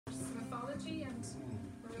catchy, and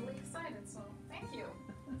we're really excited, so thank you.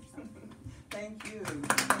 Thank you.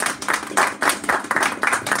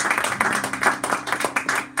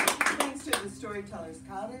 Thanks to the Storytellers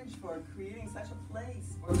Cottage for creating such a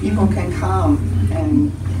place where people can come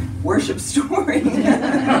and worship story. I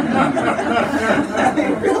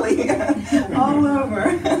mean, really, all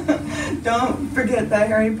over. Don't forget the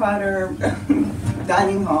Harry Potter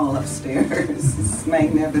dining hall upstairs. It's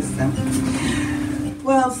magnificent.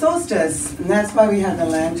 Well, solstice, and that's why we have the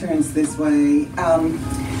lanterns this way.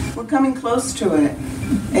 We're coming close to it.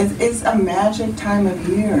 It's a magic time of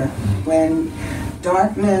year when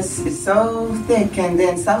darkness is so thick, and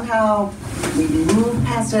then somehow we move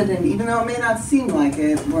past it, and even though it may not seem like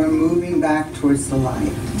it, we're moving back towards the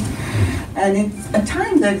light. And it's a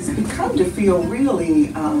time that has become to feel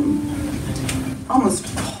really almost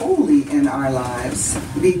holy in our lives,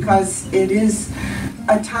 because it is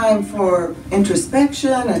a time for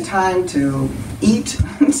introspection, a time to eat,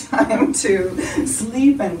 a time to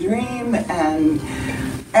sleep and dream and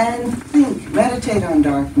think, meditate on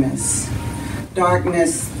darkness.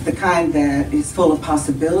 Darkness, the kind that is full of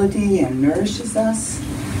possibility and nourishes us,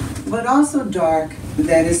 but also dark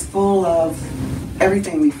that is full of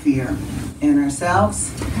everything we fear in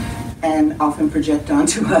ourselves and often project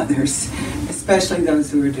onto others, especially those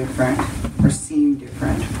who are different or seem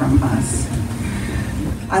different from us.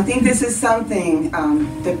 I think this is something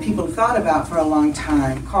that people have thought about for a long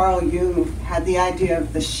time. Carl Jung had the idea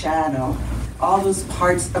of the shadow, all those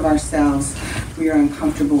parts of ourselves we are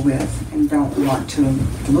uncomfortable with and don't want to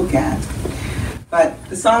look at. But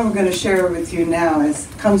the song we're going to share with you now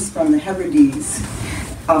comes from the Hebrides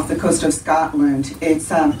off the coast of Scotland.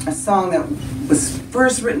 It's a song that was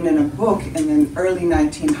first written in a book in the early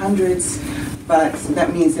 1900s, but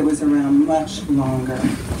that means it was around much longer.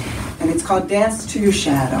 And it's called Dance to Your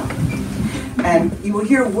Shadow. And you will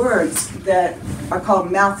hear words that are called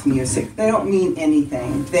mouth music. They don't mean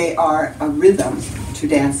anything. They are a rhythm to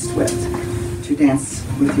dance with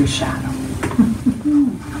your shadow.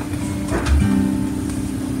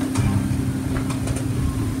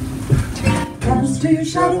 Dance to your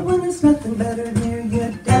shadow when there's nothing better near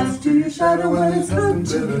you. Dance to your shadow when it's good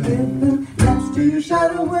to be living. Dance to your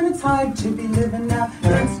shadow when it's hard to be living now.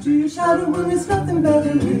 Dance to your shadow when there's nothing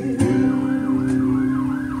better near you.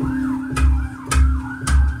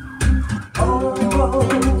 Oh,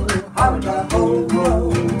 how would I hold,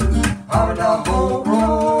 how would I hold,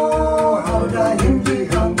 how would I hindi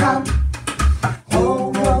hung down?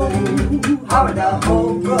 Oh, how would I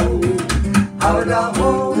hold, how would I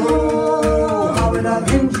hold, how would I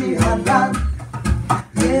hindi hung down?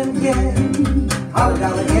 Hin, how would I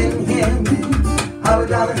hin, how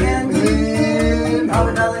would I hin, how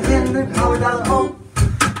would I hin, how would I hold,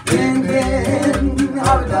 hin,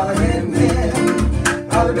 how would I hin,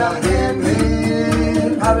 how would I hin,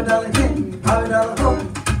 how would I hin, how would I hold?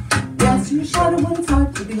 Dance to your shadow when it's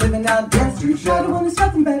hard to be living now. Dance to your shadow when there's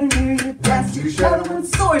nothing better near you. Dance to your shadow when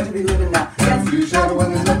it's sore to be living now. Dance to your shadow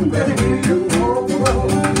when there's nothing better near you. Oh, how would I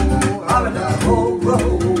hold, how would I hold,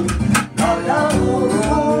 how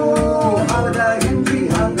would I hindi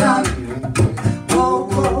hung down? Oh,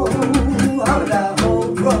 how would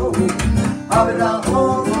I hold, how would I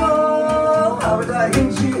hold, how would I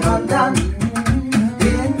hindi hung down?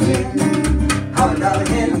 How would I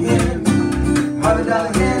hin, how would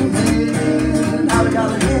I hin, how would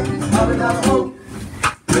I hin, how would I hold,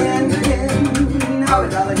 hin, how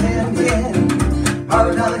would I hin, how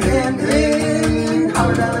would I hin, how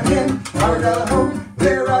would I hin, how would I hold?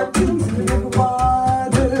 There are tunes in the river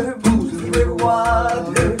water, booze in the river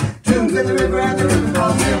water, tunes in the river and the river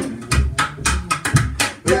calls him.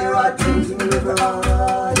 There are tunes in the river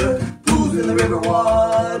water, booze in the river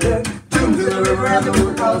water, tunes in the river and the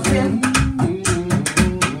river calls him.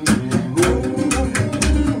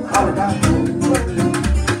 How would I hold,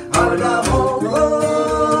 how would I hold,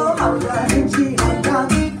 how would I hindi hung down?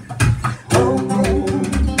 Oh,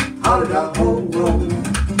 how would I hold,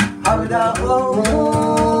 how would I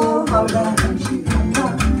hold, how would I hindi hung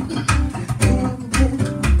down?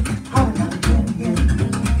 How would I hin,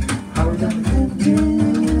 how would I hin,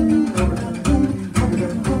 how would I hin, how would I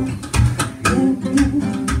hold, how would I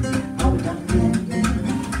hin, how would I hin,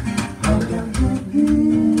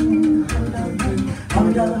 how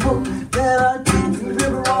would I hold? There are tunes in the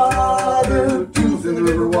river water, tunes in the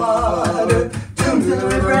river water, tunes in the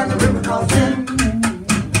river and the river calls him.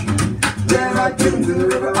 There are tunes in the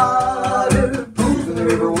river water, tunes in the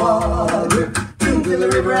river water, tunes in the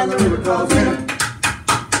river and the river calls him.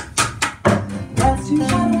 Dance to your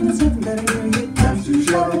shadow when there's nothing better near you. Dance to your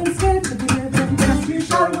shadow when it's scared to be living. Dance to your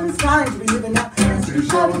shadow when it's fine to be living now. Dance to your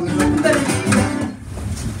shadow when there's nothing better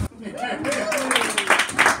near you.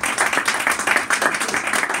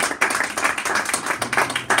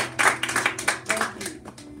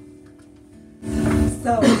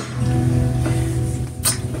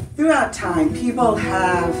 people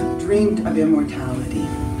have dreamed of immortality.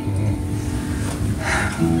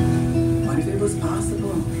 What if it was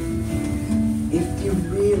possible? If you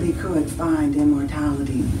really could find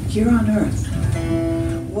immortality here on Earth,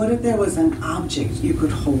 what if there was an object you could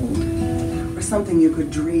hold, or something you could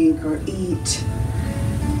drink or eat,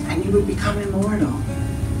 and you would become immortal?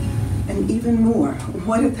 And even more,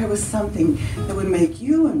 what if there was something that would make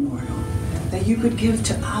you immortal, that you could give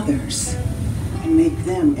to others and make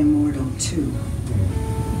them immortal too?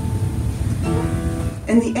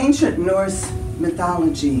 In the ancient Norse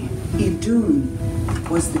mythology, Idun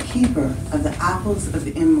was the keeper of the apples of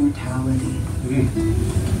immortality.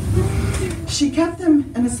 She kept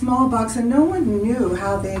them in a small box, and no one knew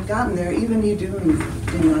how they had gotten there. Even Idun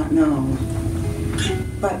did not know.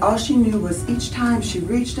 But all she knew was each time she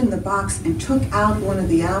reached in the box and took out one of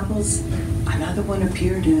the apples, another one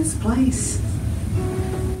appeared in its place.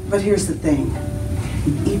 But here's the thing.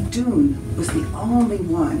 Idun was the only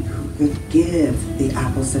one who could give the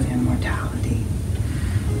apples of immortality.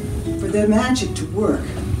 For their magic to work,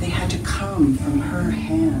 they had to come from her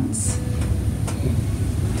hands.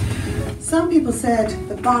 Some people said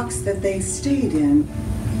the box that they stayed in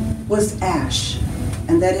was ash,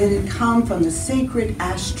 and that it had come from the sacred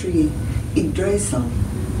ash tree Yggdrasil,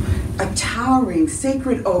 a towering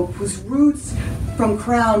sacred oak whose roots from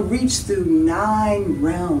crown reached through 9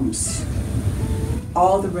 realms,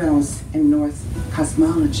 all the realms in Norse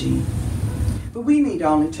cosmology. But we need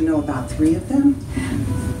only to know about 3 of them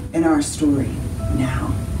in our story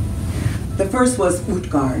now. The first was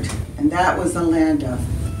Utgard, and that was the land of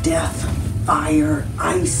death, fire,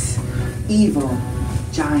 ice, evil,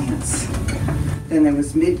 giants. Then there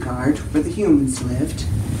was Midgard, where the humans lived,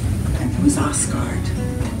 and there was Asgard,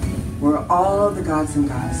 where all the gods and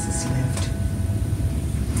goddesses lived.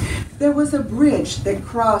 There was a bridge that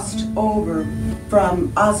crossed over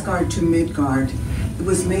from Asgard to Midgard. It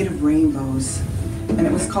was made of rainbows, and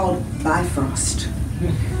it was called Bifrost.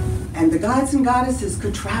 And the gods and goddesses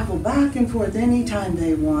could travel back and forth anytime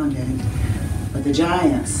they wanted. But the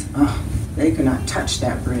giants, they could not touch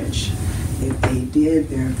that bridge. If they did,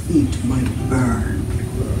 their feet would burn.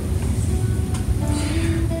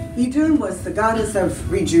 Idun was the goddess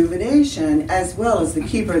of rejuvenation as well as the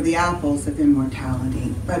keeper of the apples of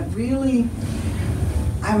immortality. But really,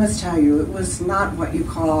 I must tell you, it was not what you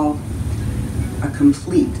call a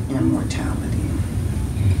complete immortality.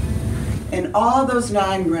 In all those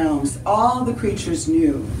 9 realms, all the creatures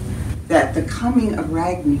knew that the coming of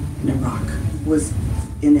Ragnarok was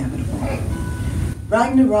inevitable.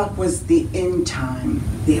 Ragnarok was the end time,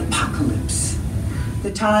 the apocalypse,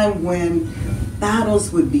 the time when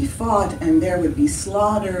battles would be fought and there would be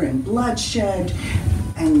slaughter and bloodshed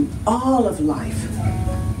and all of life,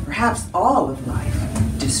 perhaps all of life,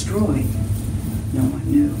 destroyed. No one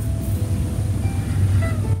knew.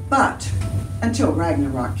 But until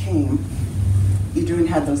Ragnarok came, Idun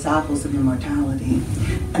had those apples of immortality,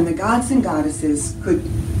 and the gods and goddesses could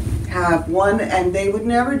have one, and they would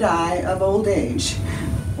never die of old age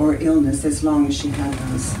or illness as long as she had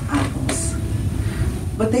those apples.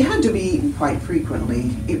 But they had to be eaten quite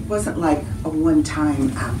frequently. It wasn't like a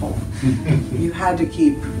one-time apple. You had to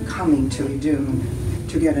keep coming to Idun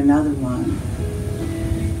to get another one.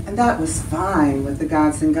 And that was fine with the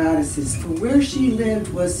gods and goddesses, for where she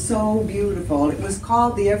lived was so beautiful. It was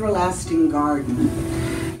called the Everlasting Garden.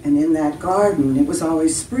 And in that garden, it was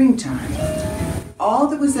always springtime. All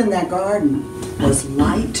that was in that garden was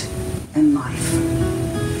light and life,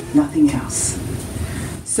 nothing else.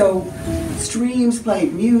 So streams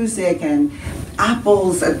played music and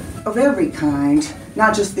apples of every kind,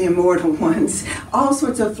 not just the immortal ones. All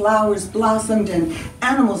sorts of flowers blossomed and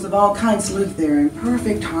animals of all kinds lived there in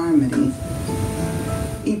perfect harmony.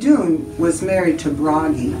 Idun was married to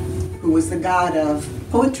Bragi, who was the god of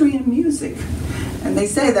poetry and music. And they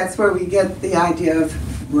say that's where we get the idea of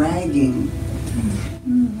bragging.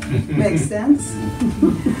 Makes sense?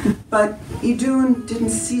 But Idun didn't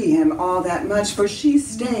see him all that much, for she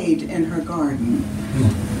stayed in her garden.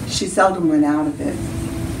 She seldom went out of it.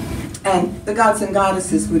 And the gods and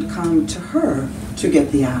goddesses would come to her to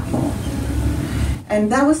get the apple.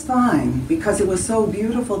 And that was fine, because it was so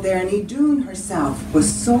beautiful there, and Idun herself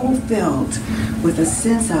was so filled with a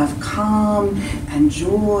sense of calm and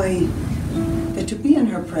joy that to be in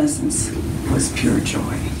her presence was pure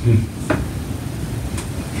joy.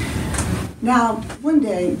 Now, one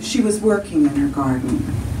day she was working in her garden,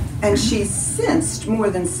 and she sensed more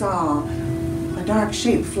than saw a dark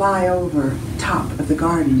shape fly over top of the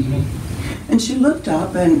garden. And she looked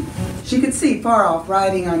up, and she could see far off,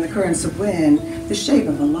 riding on the currents of wind, the shape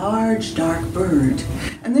of a large dark bird.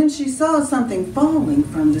 And then she saw something falling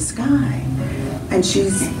from the sky. And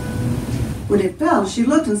when it fell, she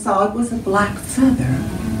looked and saw it was a black feather.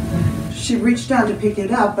 She reached down to pick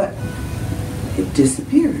it up, but it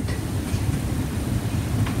disappeared.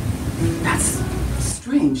 That's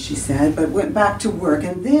strange, she said, but went back to work.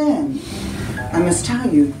 And then, I must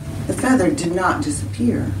tell you, the feather did not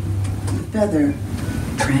disappear. The feather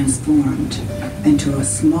transformed into a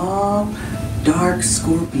small, dark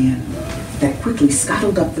scorpion that quickly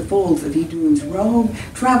scuttled up the folds of Idun's robe,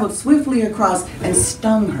 traveled swiftly across, and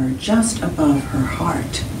stung her just above her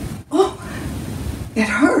heart. Oh, it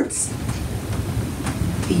hurts!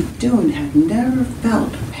 Idun had never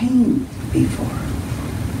felt pain before.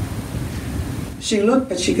 She looked,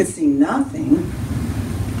 but she could see nothing.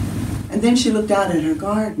 And then she looked out at her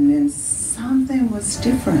garden, and something was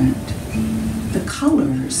different. The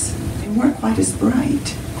colors, they weren't quite as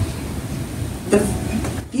bright. The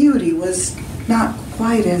beauty was not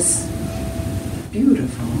quite as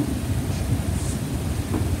beautiful.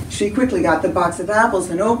 She quickly got the box of apples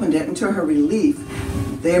and opened it, and to her relief,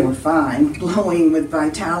 they were fine, glowing with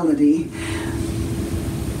vitality.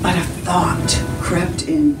 But a thought crept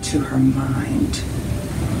into her mind.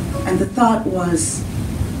 And the thought was,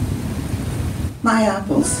 my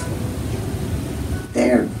apples,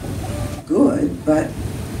 they're good, but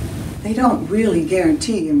they don't really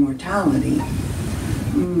guarantee immortality.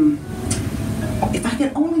 If I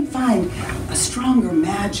could only find a stronger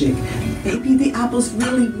magic, maybe the apples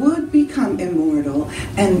really would become immortal,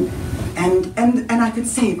 and I could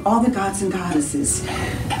save all the gods and goddesses.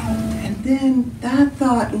 And then that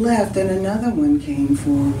thought left, and another one came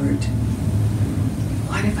forward.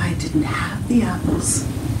 What if I didn't have the apples?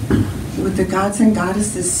 Would the gods and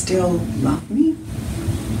goddesses still love me?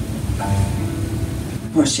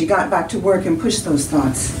 Well, she got back to work and pushed those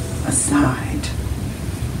thoughts aside.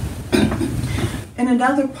 In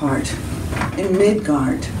another part, in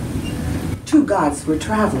Midgard, two gods were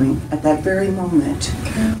traveling at that very moment.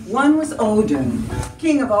 One was Odin,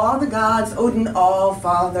 king of all the gods, Odin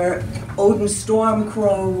All-Father, Odin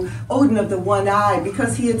Stormcrow, Odin of the one eye,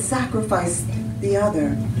 because he had sacrificed the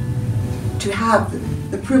other to have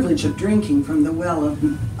the privilege of drinking from the well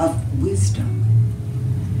of wisdom.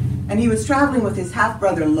 And he was traveling with his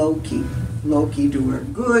half-brother Loki. Loki, doer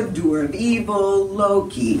of good, doer of evil,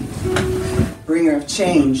 Loki, bringer of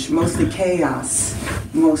change, mostly chaos,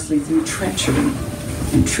 mostly through treachery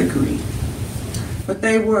and trickery. But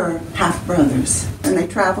they were half-brothers, and they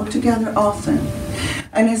traveled together often.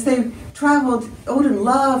 And as they traveled, Odin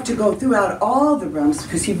loved to go throughout all the realms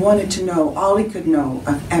because he wanted to know all he could know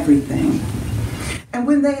of everything. And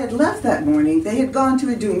when they had left that morning, they had gone to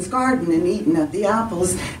Idun's garden and eaten of the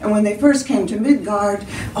apples. And when they first came to Midgard,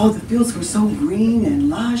 the fields were so green and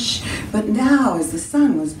lush. But now, as the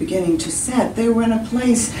sun was beginning to set, they were in a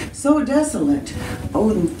place so desolate,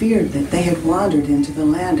 Odin feared that they had wandered into the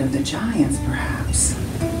land of the giants, perhaps.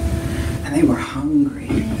 And they were hungry,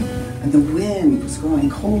 and the wind was growing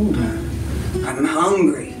colder. I'm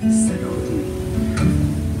hungry, said Odin.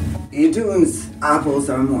 Idun's apples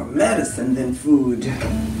are more medicine than food.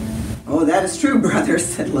 Oh, that is true, brother,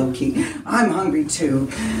 said Loki. I'm hungry too.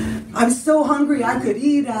 I'm so hungry I could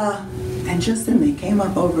eat And just then they came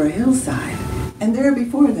up over a hillside, and there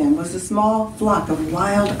before them was a small flock of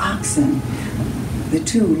wild oxen. The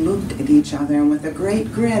two looked at each other, and with a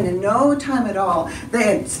great grin, in no time at all,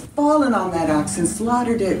 they had fallen on that oxen,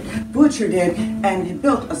 slaughtered it, butchered it, and had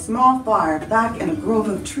built a small fire back in a grove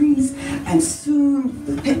of trees. And soon,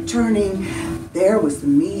 the pit turning, there was the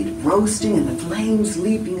meat roasting and the flames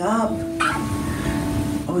leaping up.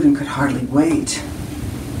 Odin could hardly wait.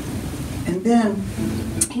 And then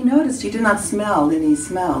he noticed he did not smell any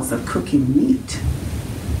smells of cooking meat.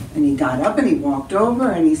 And he got up and he walked over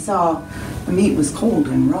and he saw the meat was cold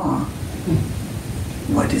and raw.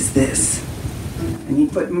 What is this? And he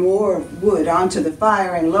put more wood onto the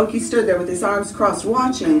fire, and Loki stood there with his arms crossed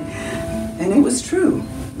watching. And it was true.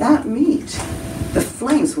 That meat, the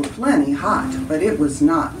flames were plenty hot, but it was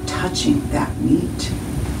not touching that meat.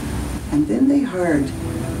 And then they heard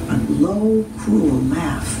a low, cruel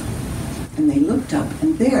laugh. And they looked up,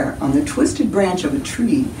 and there, on the twisted branch of a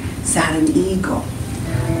tree, sat an eagle.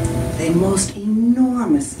 The most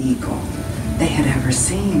enormous eagle they had ever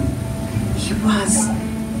seen. He was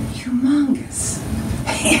humongous.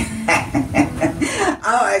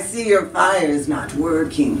 Oh, I see your fire is not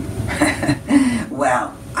working.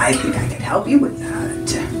 Well, I think I can help you with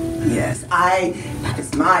that. Yes, that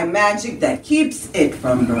is my magic that keeps it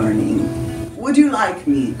from burning. Would you like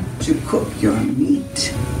me to cook your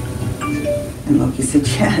meat? And Loki said,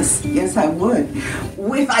 yes, I would.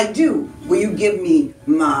 If I do, will you give me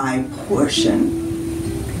my portion?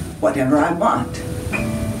 Whatever I want.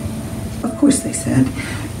 Of course, they said.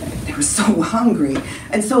 They were so hungry.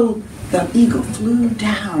 And so the eagle flew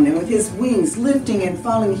down, and with his wings lifting and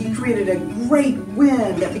falling, he created a great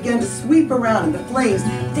wind that began to sweep around, and the flames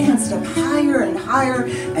danced up higher and higher,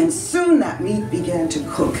 and soon that meat began to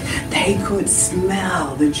cook. They could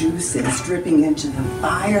smell the juices dripping into the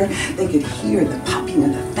fire. They could hear the popping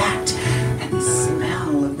of the fat and the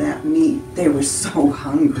smell of that meat. They were so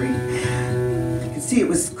hungry. They could see it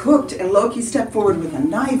was cooked, and Loki stepped forward with a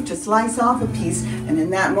knife to slice off a piece, and in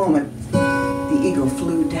that moment, the eagle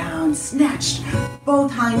flew down, snatched both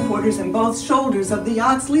hindquarters and both shoulders of the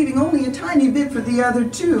ox, leaving only a tiny bit for the other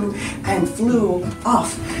two, and flew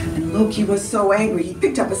off. And Loki was so angry, he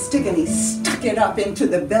picked up a stick and he stuck it up into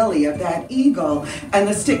the belly of that eagle, and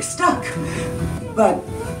the stick stuck. But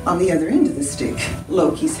on the other end of the stick,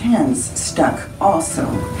 Loki's hands stuck also.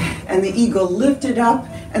 And the eagle lifted up,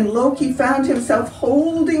 and Loki found himself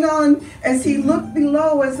holding on as he looked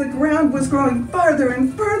below as the ground was growing farther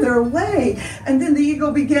and further away. And then the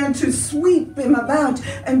eagle began to sweep him about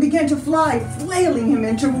and began to fly, flailing him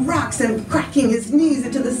into rocks and cracking his knees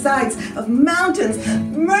into the sides of mountains.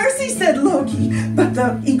 "Mercy," said Loki, but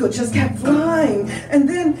the eagle just kept flying. And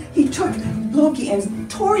then he took Loki and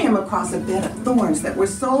tore him across a bed of thorns that were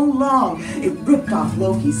so long it ripped off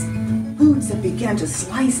Loki's boots and began to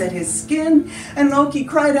slice at his skin. And Loki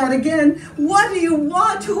cried out again, "What do you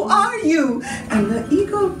want? Who are you?" And the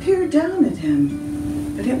eagle peered down at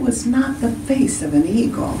him, but it was not the face of an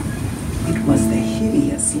eagle. It was the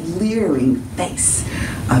hideous, leering face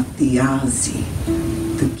of Thiazi,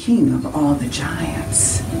 the king of all the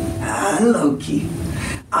giants. "Ah, Loki,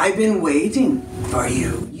 I've been waiting for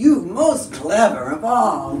you, you most clever of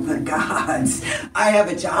all the gods. I have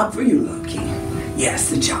a job for you, Loki.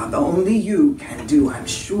 Yes, a job only you can do. I'm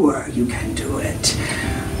sure you can do it."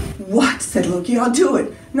 "What?" said Loki. "I'll do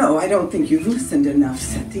it." "No, I don't think you've listened enough,"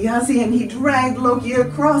 said Thiazi, and he dragged Loki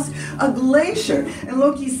across a glacier. And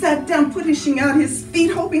Loki sat down, pushing out his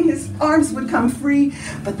feet, hoping his arms would come free.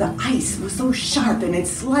 But the ice was so sharp, and it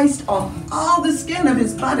sliced off all the skin of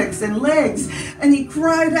his buttocks and legs. And he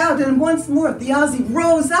cried out, and once more Thiazi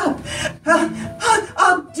rose up.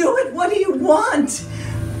 "I'll do it. What do you want?"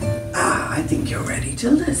 "Ah, I think you're ready to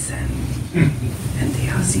listen." And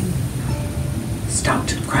Thiazi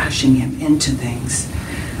stopped crashing him into things.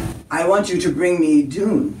 "I want you to bring me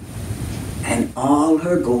Idun and all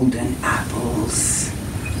her golden apples."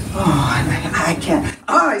 "Oh, I can't.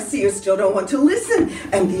 Oh, I see you still don't want to listen."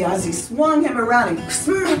 And Thiazi swung him around and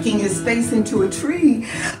smacking his face into a tree.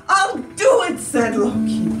 "I'll do it," said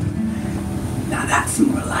Loki. "Now that's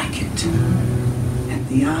more like it." And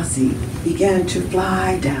Thiazi began to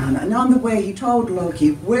fly down, and on the way he told Loki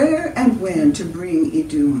where and when to bring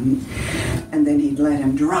Idun, and then he'd let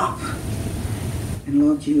him drop. And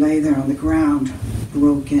Loki lay there on the ground,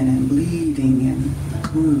 broken and bleeding and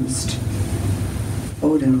bruised.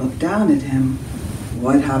 Odin looked down at him.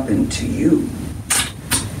 "What happened to you?"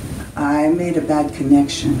 "I made a bad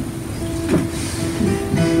connection."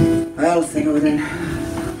 "Well," said Odin,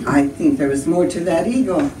 "I think there was more to that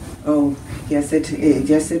eagle." "Oh, yes,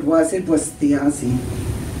 it was. It was Thiazi."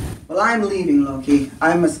 "Well, I'm leaving, Loki.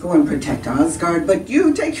 I must go and protect Asgard, but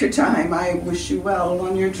you take your time. I wish you well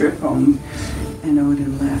on your trip home." And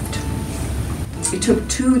Odin left. It took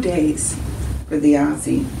 2 days for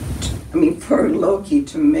Loki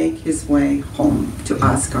to make his way home to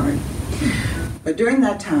Asgard. But during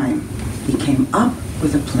that time, he came up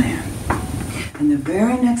with a plan. And the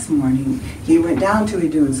very next morning, he went down to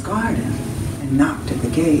Idun's garden and knocked at the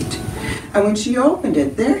gate. And when she opened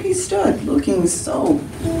it, there he stood, looking so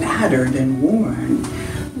battered and worn.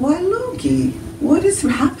 "Why, Loki, what has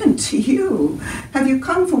happened to you? Have you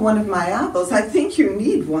come for one of my apples? I think you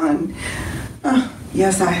need one."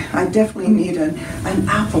 "Yes, I definitely need an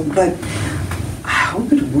apple, but I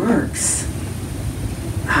hope it works."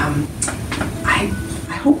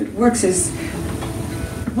 I hope it works as...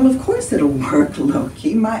 "Well, of course it'll work,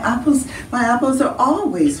 Loki. My apples are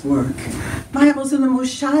always work. My apples are the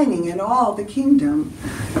most shining in all the kingdom."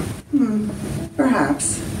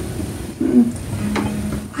 Perhaps.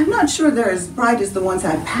 I'm not sure they're as bright as the ones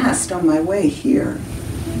I passed on my way here."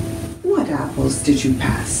 "What apples did you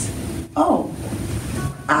pass?" "Oh,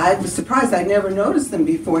 I was surprised. I never noticed them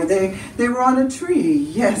before. They were on a tree,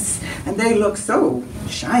 yes, and they look so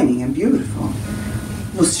shining and beautiful."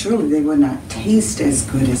 "Well, surely they would not taste as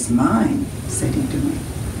good as mine," said Idun.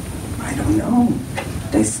 "I don't know.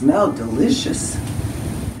 They smell delicious.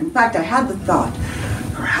 In fact, I had the thought,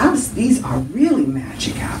 perhaps these are really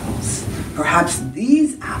magic apples. Perhaps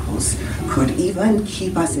these apples could even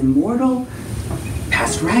keep us immortal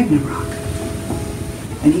past Ragnarok."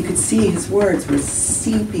 and he could see his words were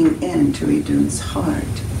seeping into Idun's heart.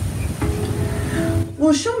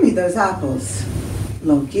 Well, show me those apples,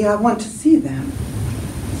 Loki. I want to see them.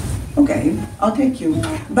 Okay, I'll take you.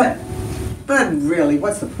 But really,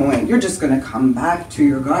 what's the point? You're just going to come back to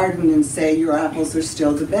your garden and say your apples are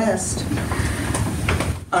still the best.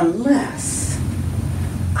 Unless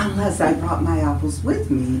I brought my apples with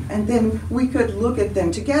me, and then we could look at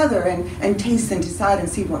them together and taste and decide and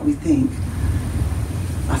see what we think.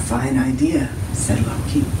 A fine idea, said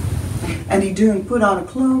Loki. And Idun put on a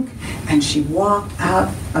cloak, and she walked out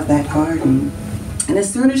of that garden. And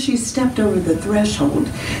as soon as she stepped over the threshold,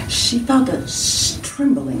 she felt a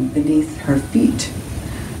trembling beneath her feet.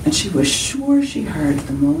 And she was sure she heard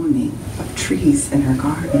the moaning of trees in her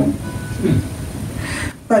garden.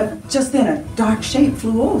 But just then a dark shape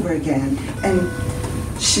flew over again, and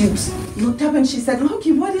she looked up and she said,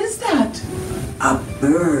 Loki, what is that? A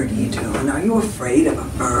bird, Idun. Are you afraid of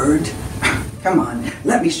a bird? Come on,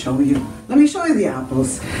 let me show you. Let me show you the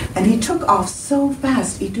apples. And he took off so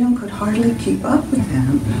fast, Idun could hardly keep up with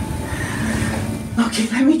him. Loki,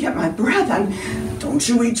 let me get my breath. Don't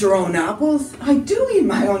you eat your own apples? I do eat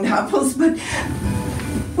my own apples, but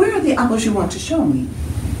where are the apples you want to show me?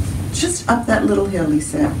 Just up that little hill, he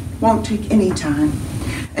said. Won't take any time.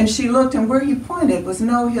 And she looked, and where he pointed was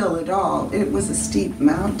no hill at all. It was a steep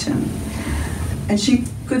mountain. And she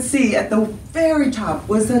could see at the very top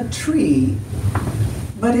was a tree,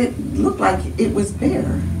 but it looked like it was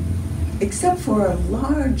bare, except for a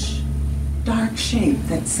large, dark shape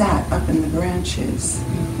that sat up in the branches.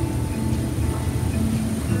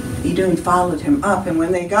 Idun followed him up, and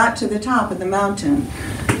when they got to the top of the mountain,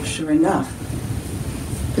 sure enough,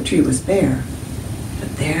 the tree was bare,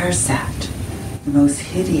 but there sat the most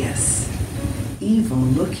hideous,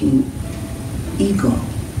 evil-looking eagle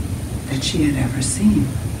that she had ever seen.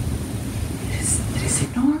 It is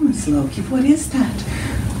enormous, Loki. What is that?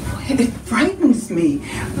 It frightens me.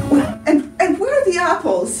 And where are the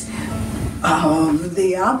apples? Oh,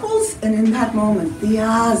 the apples? And in that moment,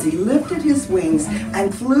 Thiazi lifted his wings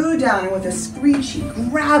and flew down, and with a screech, he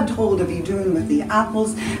grabbed hold of Idun with the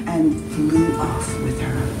apples and flew off with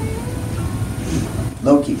her.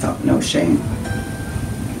 Loki felt no shame.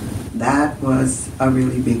 That was a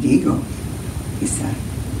really big eagle, he said.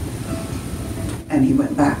 And he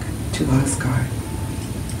went back to Asgard.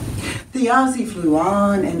 Thiazi flew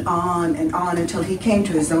on and on and on until he came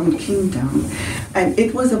to his own kingdom. And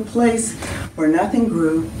it was a place where nothing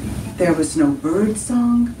grew. There was no bird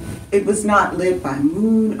song. It was not lit by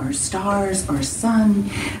moon or stars or sun.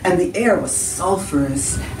 And the air was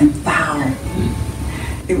sulfurous and foul.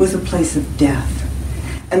 It was a place of death.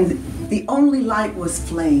 And the only light was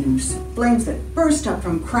flames that burst up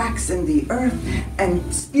from cracks in the earth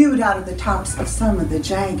and spewed out of the tops of some of the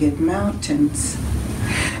jagged mountains.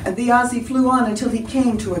 And Thiazi flew on until he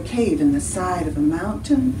came to a cave in the side of a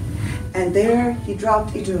mountain, and there he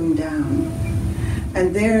dropped Idun down.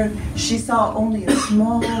 And there she saw only a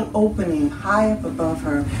small opening high up above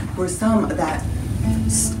her where some of that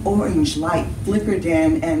orange light flickered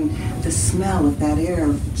in, and the smell of that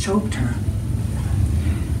air choked her.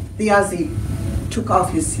 Thiazi took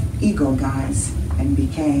off his eagle guise and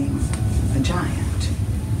became a giant.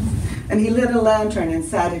 And he lit a lantern and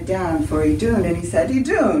sat it down for Idun, and he said,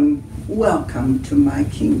 Idun, welcome to my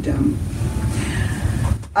kingdom.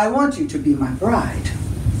 I want you to be my bride.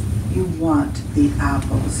 You want the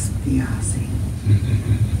apples, Thiazi.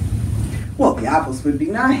 Well, the apples would be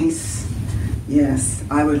nice. Yes,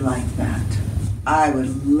 I would like that. I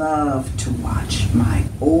would love to watch my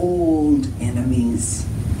old enemies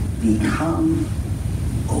become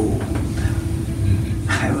old.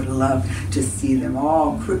 I would love to see them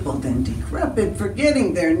all crippled and decrepit,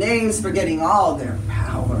 forgetting their names, forgetting all their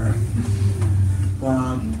power.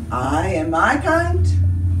 While I and my kind,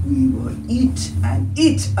 we will eat and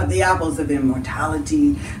eat of the apples of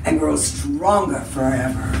immortality and grow stronger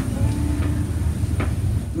forever.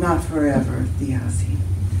 Not forever, Thiazi.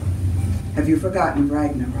 Have you forgotten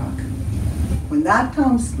Ragnarok? When that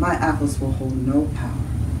comes, my apples will hold no power.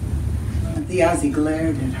 And Thiazi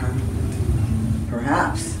glared at her.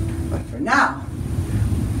 Perhaps, but for now,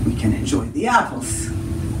 we can enjoy the apples.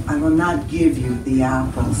 I will not give you the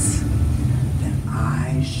apples. Then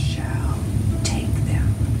I shall take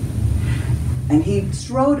them. And he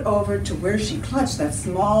strode over to where she clutched that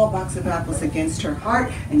small box of apples against her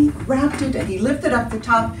heart, and he grabbed it, and he lifted up the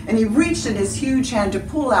top, and he reached in his huge hand to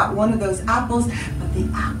pull out one of those apples, but the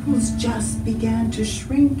apples just began to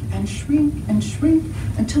shrink and shrink and shrink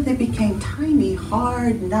until they became tiny,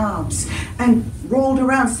 hard knobs and rolled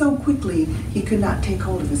around so quickly he could not take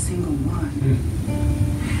hold of a single one.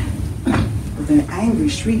 With an angry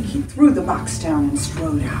shriek, he threw the box down and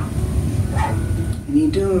strode out. And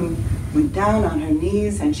Idun went down on her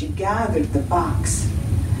knees and she gathered the box.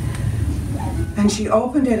 And she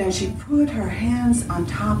opened it and she put her hands on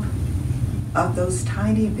top of those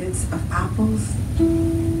tiny bits of apples,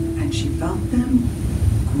 and she felt them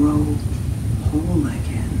grow whole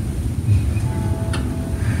again.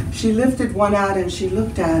 She lifted one out and she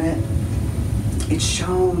looked at it. It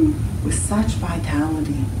shone with such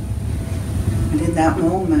vitality. And in that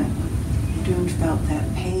moment, Idun felt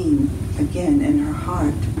that pain again in her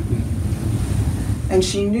heart. And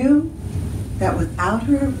she knew that without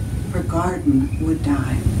her, her garden would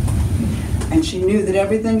die. And she knew that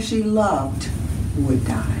everything she loved would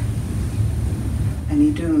die. And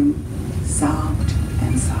Idun sobbed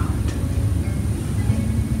and sobbed.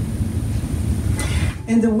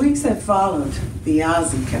 In the weeks that followed,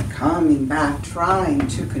 Thiazi kept coming back, trying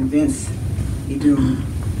to convince Idun,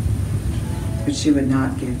 but she would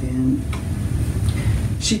not give in.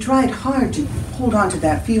 She tried hard to hold on to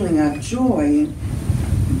that feeling of joy,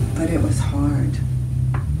 but it was hard.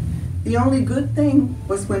 The only good thing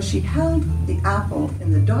was when she held the apple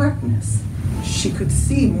in the darkness, she could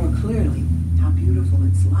see more clearly how beautiful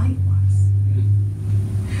its light was.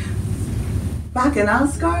 Back in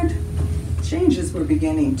Asgard, changes were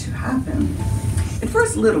beginning to happen. At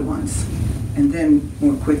first little ones, and then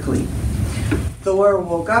more quickly. Thor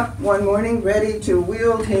woke up one morning ready to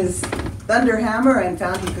wield his thunder hammer and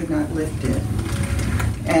found he could not lift it.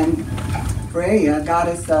 And Freya,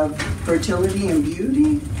 goddess of fertility and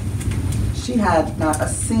beauty, she had not a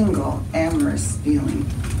single amorous feeling.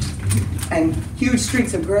 And huge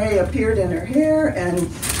streaks of gray appeared in her hair and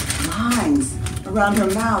lines around her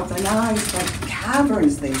mouth and eyes like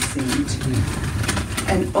caverns they seemed.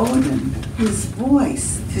 And Odin, his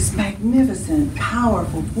voice, his magnificent,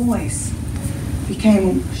 powerful voice,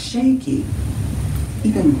 became shaky,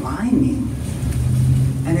 even whining.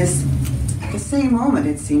 And at the same moment,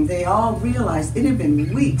 it seemed, they all realized it had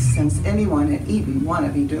been weeks since anyone had eaten one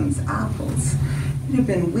of Idun's apples. It had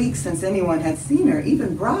been weeks since anyone had seen her,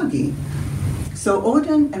 even Bragi. So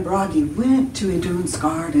Odin and Bragi went to Idun's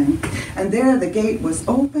garden, and there the gate was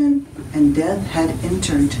open, and death had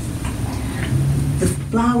entered. The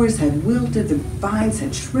flowers had wilted, the vines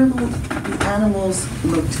had shriveled, the animals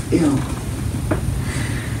looked ill.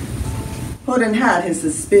 Odin had his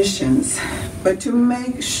suspicions, but to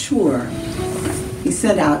make sure, he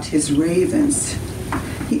sent out his ravens.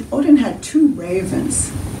 Odin had two ravens,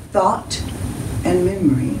 Thought and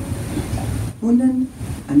Memory, Munin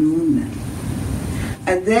and Munin.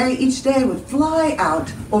 And they each day would fly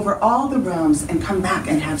out over all the realms and come back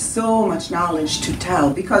and have so much knowledge to tell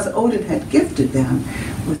because Odin had gifted them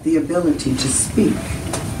with the ability to speak.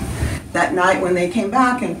 That night when they came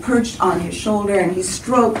back and perched on his shoulder and he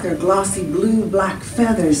stroked their glossy blue-black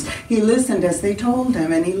feathers, he listened as they told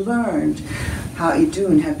him, and he learned how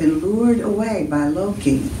Idun had been lured away by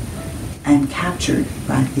Loki and captured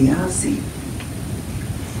by Thiazi.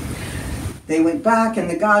 They went back and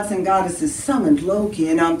the gods and goddesses summoned Loki,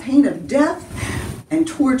 and on pain of death and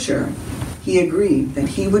torture, he agreed that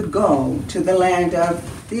he would go to the land of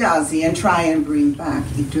Thiazi and try and bring back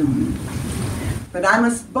Idun. But I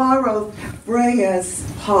must borrow Freya's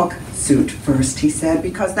hawk suit first, he said,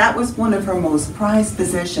 because that was one of her most prized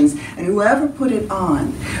possessions, and whoever put it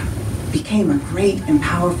on became a great and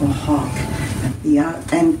powerful hawk.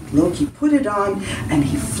 And Loki put it on, and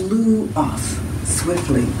he flew off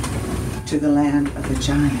swiftly to the land of the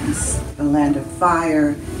giants, the land of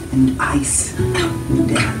fire and ice and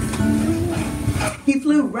death. He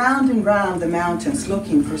flew round and round the mountains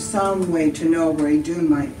looking for some way to know where Idun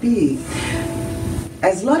might be.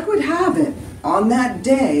 As luck would have it, on that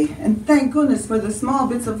day, and thank goodness for the small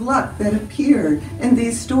bits of luck that appear in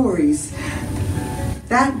these stories,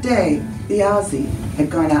 that day, Thiazi had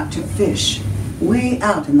gone out to fish way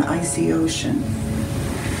out in the icy ocean.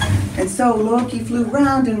 And so Loki flew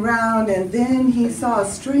round and round, and then he saw a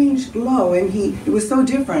strange glow, and it was so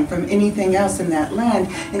different from anything else in that land,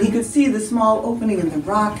 and he could see the small opening in the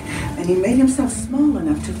rock, and he made himself small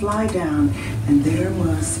enough to fly down, and there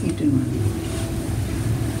was Idun.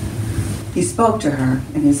 He spoke to her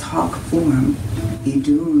in his hawk form.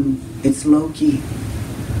 Idun, it's Loki.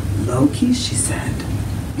 Loki, she said.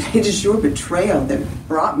 It is your betrayal that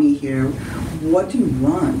brought me here. What do you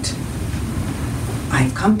want?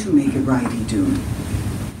 I've come to make it right, Idun,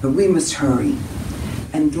 but we must hurry.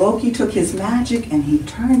 And Loki took his magic and he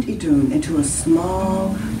turned Idun into a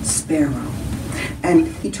small sparrow. And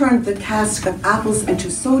he turned the cask of apples into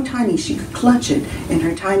so tiny she could clutch it in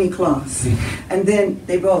her tiny claws. And then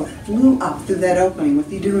they both flew up through that opening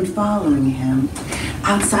with Idun following him,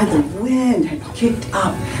 outside the wind had kicked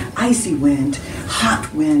up, icy wind,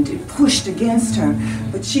 hot wind. It pushed against her,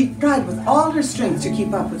 but she tried with all her strength to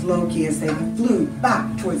keep up with Loki as they flew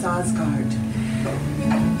back towards Asgard.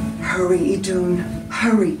 Hurry, Idun,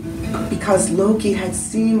 hurry, because Loki had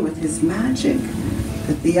seen with his magic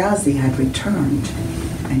that the Asi had returned,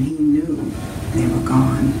 and he knew they were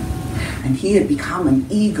gone. And he had become an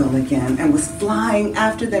eagle again and was flying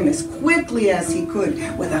after them as quickly as he could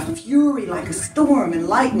with a fury like a storm and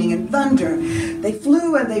lightning and thunder. They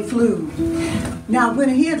flew and they flew. Now, when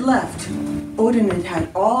he had left, Odin had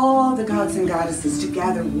all the gods and goddesses to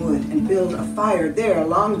gather wood and build a fire there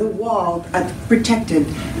along the wall that protected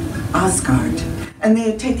Asgard. And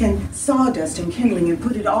they had taken sawdust and kindling and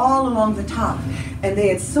put it all along the top. And they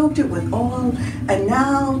had soaked it with oil, and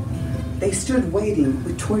now they stood waiting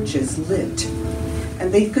with torches lit.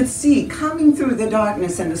 And they could see coming through the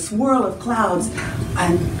darkness and a swirl of clouds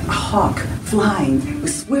and a hawk flying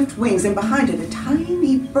with swift wings, and behind it a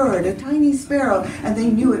tiny bird, a tiny sparrow, and they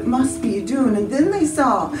knew it must be Idun. And then they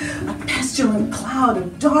saw a pestilent cloud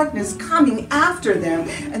of darkness coming after them,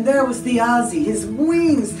 and there was the Asi, his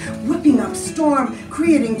wings whipping up storm,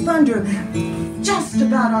 creating thunder, just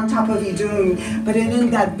about on top of Idun. But in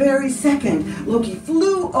that very second, Loki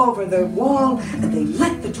flew over the wall, and they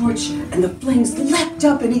lit the torch, and the flames leapt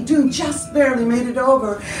up, and Idun just barely made it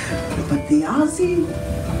over. But the Asi,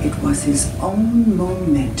 it was his own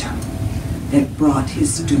momentum that brought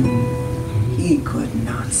his doom. He could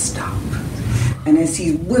not stop. And as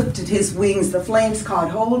he lifted his wings, the flames caught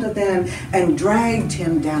hold of them and dragged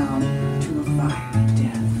him down to a fiery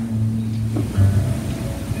death.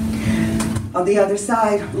 On the other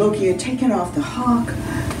side, Loki had taken off the hawk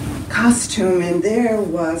costume, and there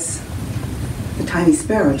was the tiny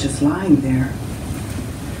sparrow just lying there.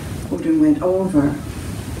 Odin went over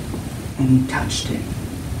and he touched it.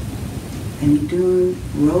 And Idun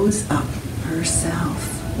rose up herself.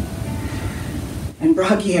 And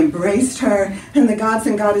Bragi embraced her, and the gods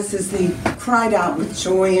and goddesses, they cried out with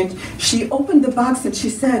joy. And she opened the box and she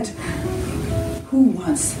said, "Who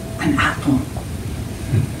wants an apple?"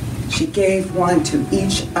 She gave one to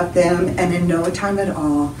each of them, and in no time at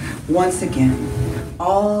all, once again,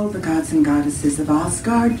 all the gods and goddesses of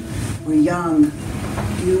Asgard were young,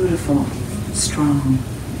 beautiful, strong.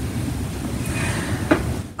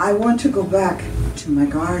 "I want to go back to my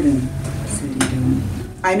garden," said Idun.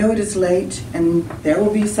 "I know it is late and there will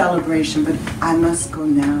be a celebration, but I must go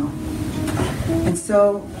now." And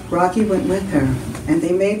so Bragi went with her, and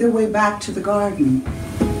they made their way back to the garden.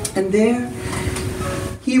 And there,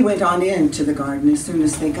 he went on into the garden as soon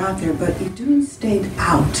as they got there, but Idun stayed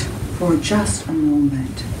out for just a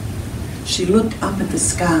moment. She looked up at the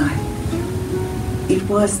sky. It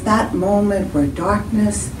was that moment where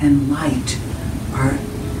darkness and light are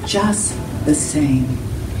just the same.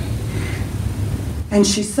 And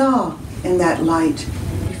she saw in that light,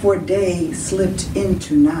 before day slipped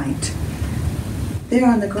into night, there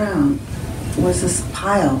on the ground was this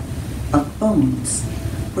pile of bones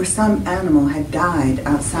where some animal had died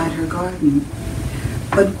outside her garden.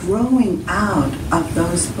 But growing out of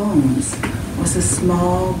those bones was a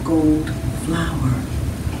small gold flower.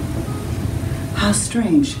 How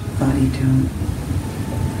strange, thought Idun.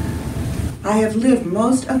 I have lived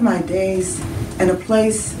most of my days in a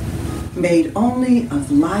place made only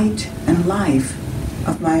of light and life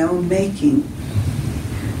of my own making.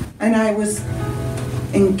 And I was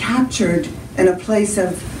captured in a place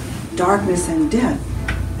of darkness and death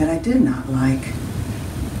that I did not like.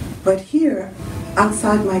 But here,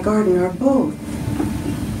 outside my garden, are both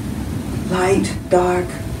light, dark,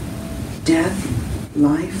 death,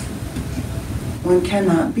 life. One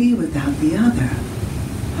cannot be without the other.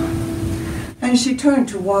 And she turned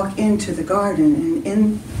to walk into the garden, and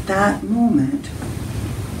in that moment,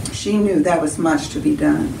 she knew there was much to be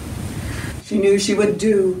done. She knew she would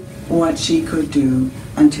do what she could do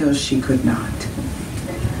until she could not.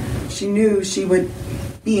 She knew she would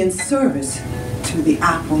be in service to the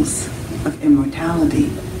apples of immortality.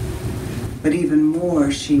 But even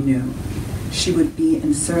more, she knew she would be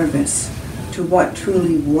in service to what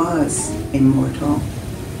truly was immortal: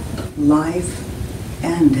 life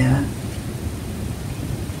and death,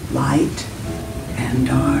 light and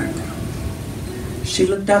dark. She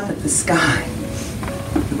looked up at the sky.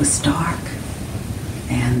 It was dark,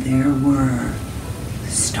 and there were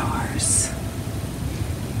stars.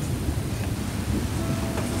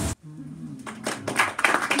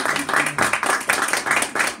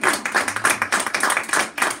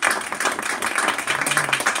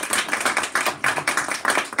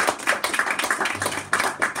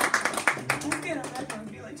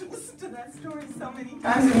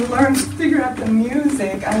 figure out the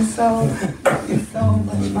music. It's so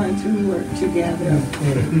much fun to work together.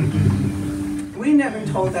 We never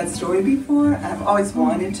told that story before. I've always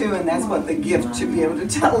wanted to, and that's what the gift to be able to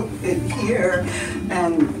tell it here.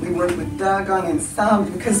 And we work with Doug on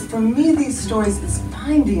ensemble, because for me these stories is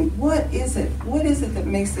finding what is it that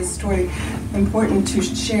makes this story important to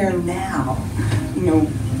share now, you know.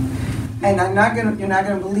 And you're not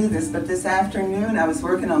gonna believe this, but this afternoon I was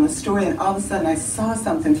working on the story, and all of a sudden I saw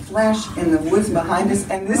something flash in the woods behind us,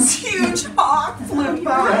 and this huge hawk flew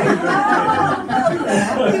by.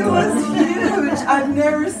 It was huge. I've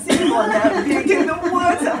never seen one that big in the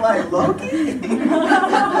woods. I'm like, Loki?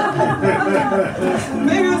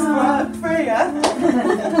 Maybe it was Freya.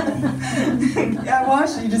 Yeah, I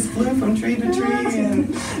watched it. He just flew from tree to tree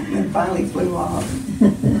and finally flew off.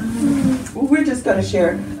 Well, we're just going to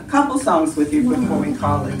share a couple songs with you before we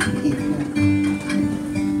call it an evening.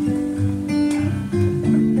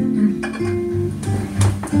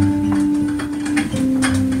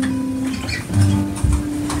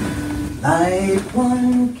 Light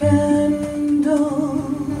one candle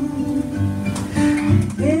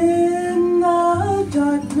in the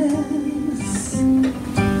darkness,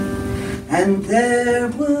 and there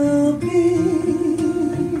will be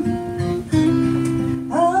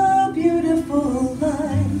a beautiful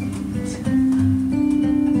light.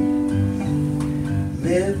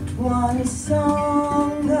 Lift one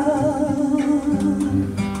song up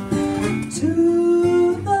to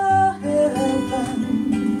the heavens,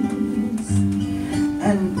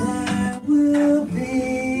 and there will be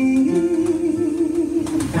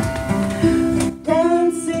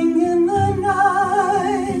dancing in the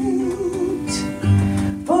night,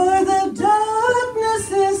 for the darkness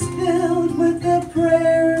is filled with the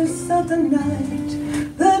prayers of the night.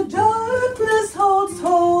 The darkness holds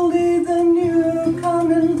holy the new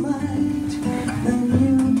coming light, the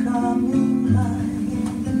new coming light.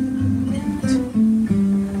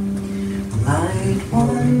 Light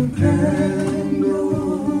one candle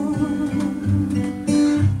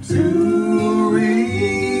to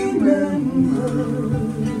remember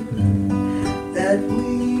that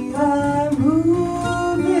we are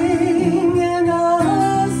moving in a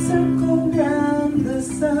circle round the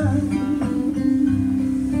sun.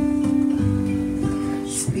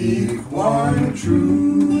 Speak one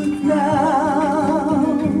truth now,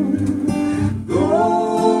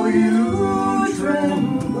 though you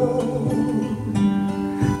tremble,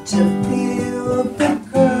 to feel the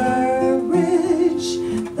courage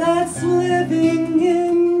that's living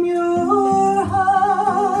in your heart.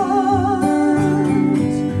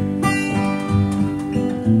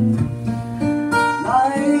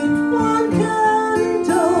 Light one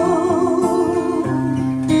candle,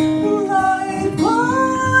 light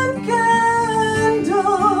one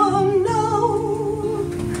candle, know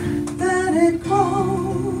that it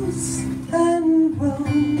grows and grows.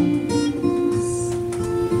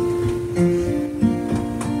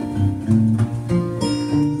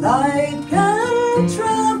 Light can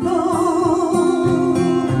travel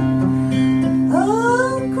a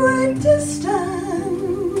great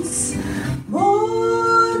distance,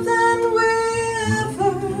 more than we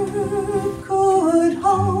ever could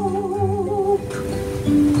hope.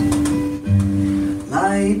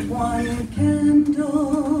 Light one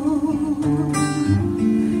candle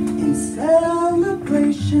in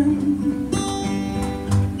celebration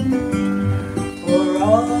for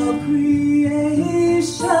all creation's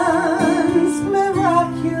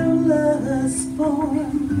miraculous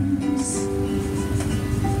forms.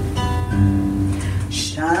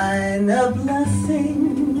 Shine a blessing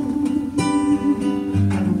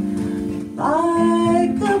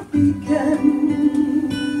like a beacon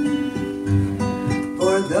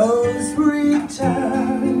for those returning,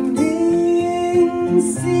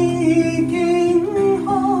 seeking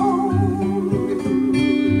home.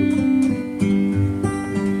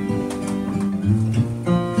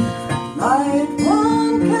 Light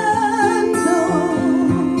one candle,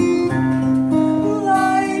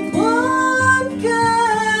 light one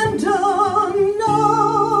candle,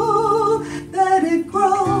 know that it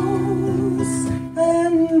grows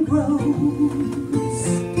and grows.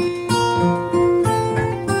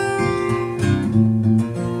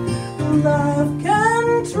 Love can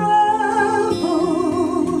travel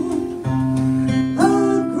a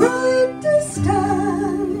great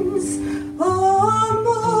distance, or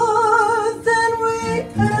more than we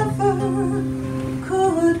ever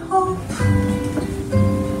could hope.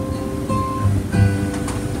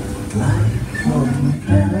 Like one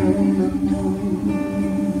candle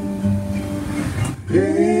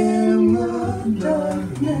in the dark.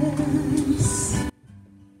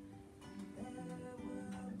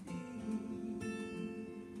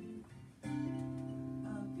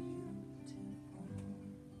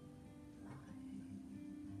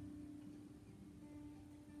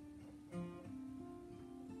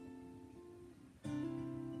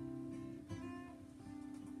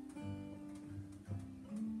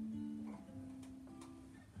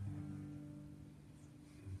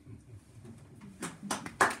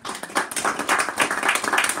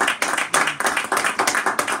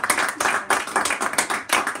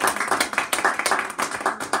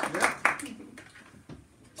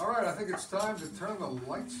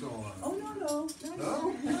 song. Oh, no.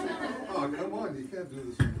 No? Oh, come on, you can't do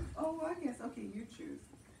this. Oh, I guess. Okay, you choose.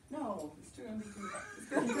 No, it's too going to be too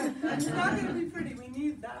much. It's not going to be pretty. We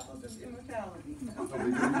need the apples of immortality.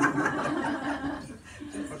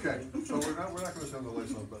 Okay, so we're not going to sing the late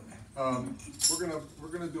song, but we're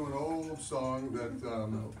gonna do an old song that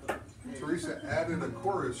Teresa added a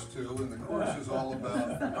chorus to, and the chorus is all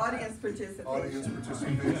about Audience participation. Audience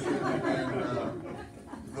participation and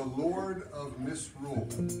the Lord of Misrule.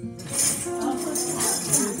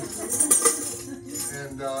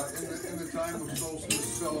 And in the time of solstice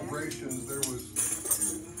celebrations, there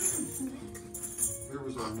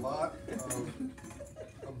was a lot of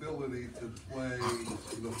ability to play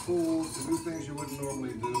the fool, to do things you wouldn't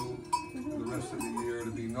normally do for the rest of the year,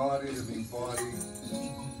 to be naughty, to be bawdy.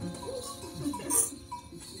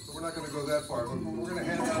 So we're not going to go that far, but we're going to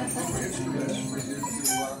hand out some instruments for you to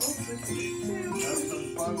have some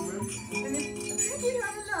fun with. And I think we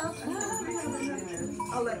have enough. We have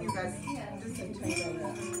enough. I'll let you guys just enjoy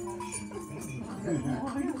that.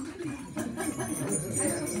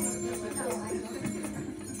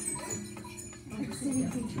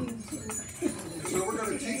 So we're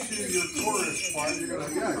going to teach you your chorus part. You're going to,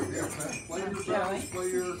 play your drums, play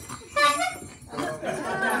your...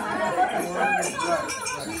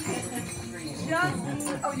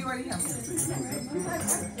 Oh, you already have it.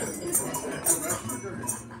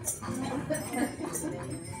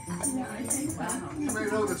 You may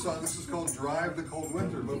know this song. This is called Drive the Cold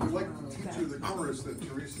Winter, but we'd like to teach you the chorus that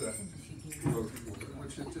Teresa wrote,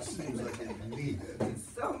 which it just seems like it needed. It's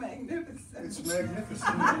so magnificent. It's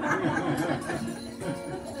magnificent.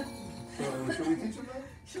 So, shall we teach them that?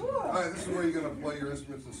 Sure. All right, this is where you're going to play your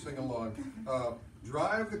instruments and sing along.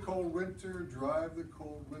 Drive the cold winter, drive the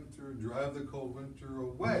cold winter, drive the cold winter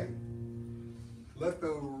away. Let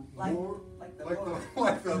the like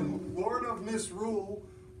the Lord of Misrule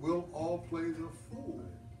will all play the fool.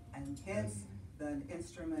 And hence the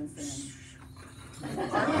instruments and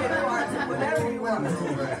whatever you want.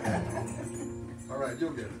 All right,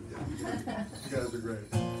 you'll get it. Yeah. You guys are great.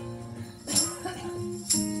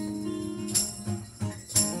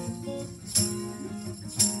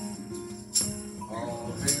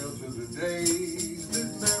 All hail to the days that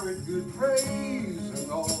merit good praise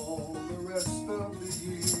and all the rest of the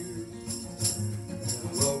years.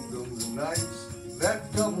 And welcome the nights that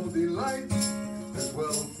double delight, as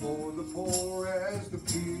well for the poor as the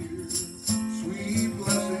peers. Sweet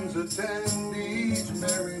blessings attend each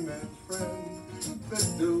merry man's friend that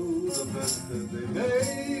do the best that they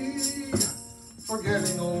may,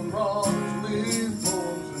 forgetting old wrongs with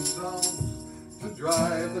poems and songs to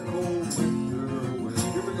drive the cold winter away.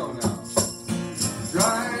 Here we go now.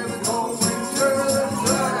 Drive the cold winter,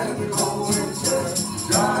 drive the cold winter,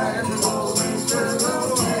 drive the cold winter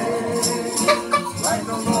away, like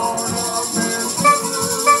the Lord of Misrule.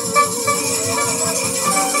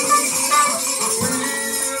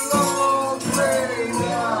 We'll all play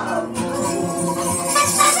the fool.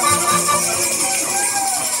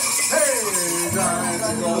 Hey, drive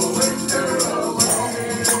the cold winter away.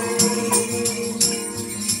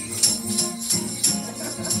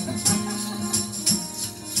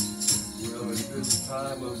 Well, at this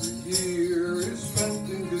time of the year is spent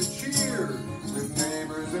in good cheer with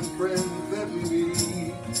neighbors and friends that we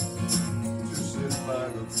meet, to sit by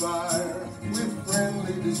the fire with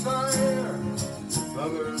friendly desire,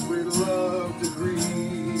 others we love to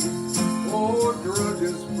greet. Old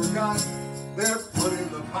grudges forgot, they're put in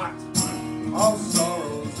the pot, all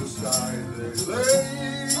sorrows aside they lay.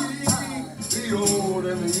 The old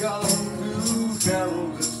and the young do carol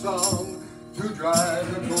this song to drive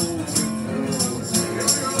the cold winter away.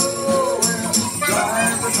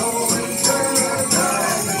 Drive the cold winter,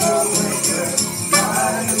 drive the cold winter,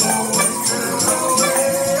 drive the cold winter away,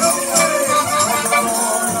 away, like the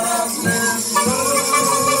Lord of Misrule.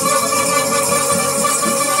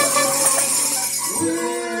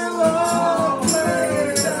 We'll all play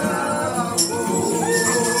the fool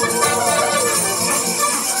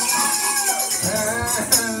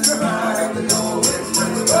and drive the cold winter.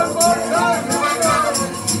 One more time, here we go.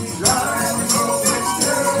 Drive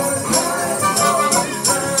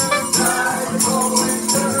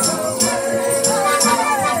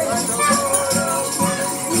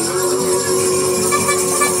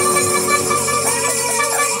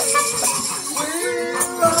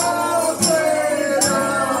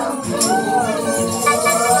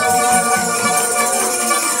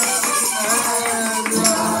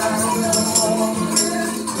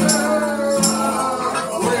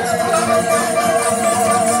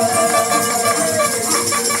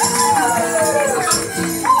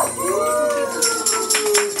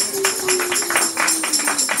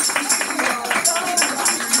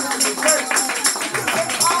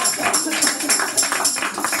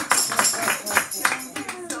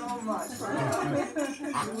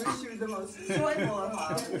most joyful of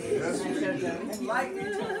holidays. Enlightening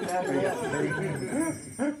to everyone.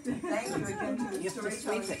 Thank you again to the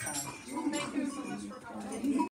storytelling. Well, thank you so much